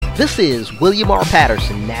This is William R.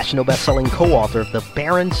 Patterson, national best-selling co-author of The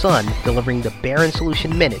Barron Son, delivering the Barron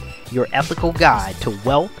Solution Minute, your ethical guide to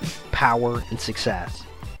wealth, power, and success.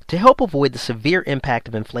 To help avoid the severe impact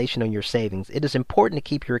of inflation on your savings, it is important to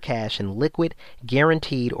keep your cash in liquid,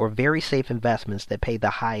 guaranteed, or very safe investments that pay the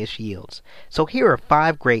highest yields. So here are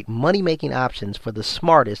 5 great money-making options for the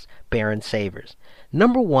smartest Barron savers.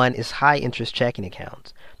 Number 1 is high-interest checking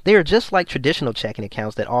accounts. They are just like traditional checking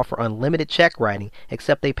accounts that offer unlimited check writing,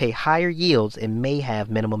 except they pay higher yields and may have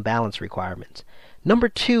minimum balance requirements. Number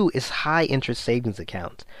 2 is high-interest savings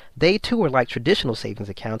accounts. They too are like traditional savings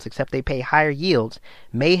accounts, except they pay higher yields,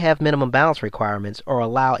 may have minimum balance requirements, or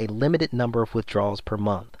allow a limited number of withdrawals per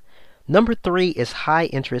month. Number 3 is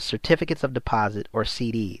high-interest certificates of deposit, or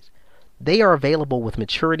CDs. They are available with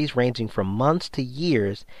maturities ranging from months to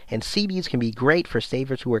years, and CDs can be great for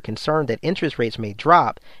savers who are concerned that interest rates may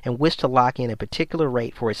drop and wish to lock in a particular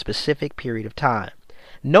rate for a specific period of time.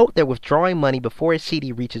 Note that withdrawing money before a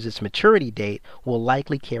CD reaches its maturity date will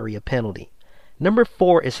likely carry a penalty. Number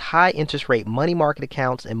 4 is high interest rate money market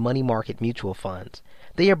accounts and money market mutual funds.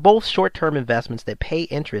 They are both short-term investments that pay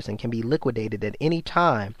interest and can be liquidated at any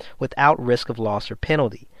time without risk of loss or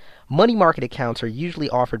penalty. Money market accounts are usually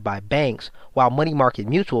offered by banks, while money market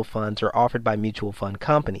mutual funds are offered by mutual fund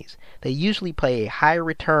companies. They usually pay a higher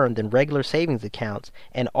return than regular savings accounts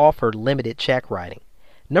and offer limited check writing.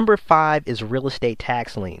 Number 5 is real estate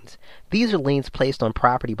tax liens. These are liens placed on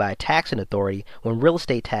property by a taxing authority when real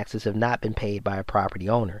estate taxes have not been paid by a property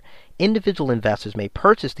owner. Individual investors may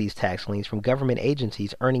purchase these tax liens from government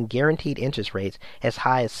agencies earning guaranteed interest rates as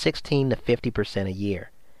high as 16 to 50% a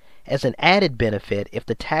year. As an added benefit, if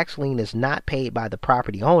the tax lien is not paid by the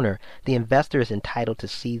property owner, the investor is entitled to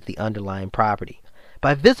seize the underlying property.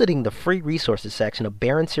 By visiting the free resources section of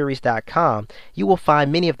BarronSeries.com, you will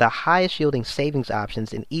find many of the highest yielding savings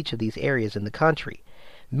options in each of these areas in the country.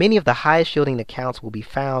 Many of the highest yielding accounts will be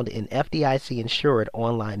found in FDIC insured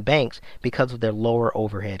online banks because of their lower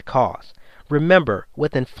overhead costs. Remember,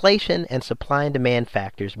 with inflation and supply and demand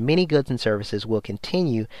factors, many goods and services will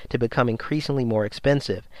continue to become increasingly more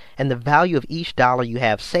expensive, and the value of each dollar you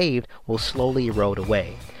have saved will slowly erode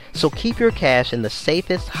away. So keep your cash in the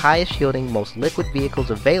safest, highest yielding, most liquid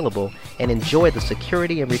vehicles available and enjoy the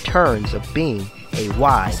security and returns of being a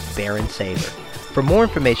wise Barron saver. For more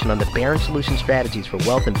information on the Barron Solution strategies for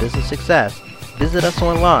wealth and business success, visit us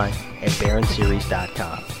online at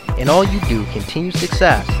BarronSeries.com. In all you do, continue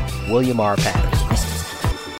success. William R. Patterson.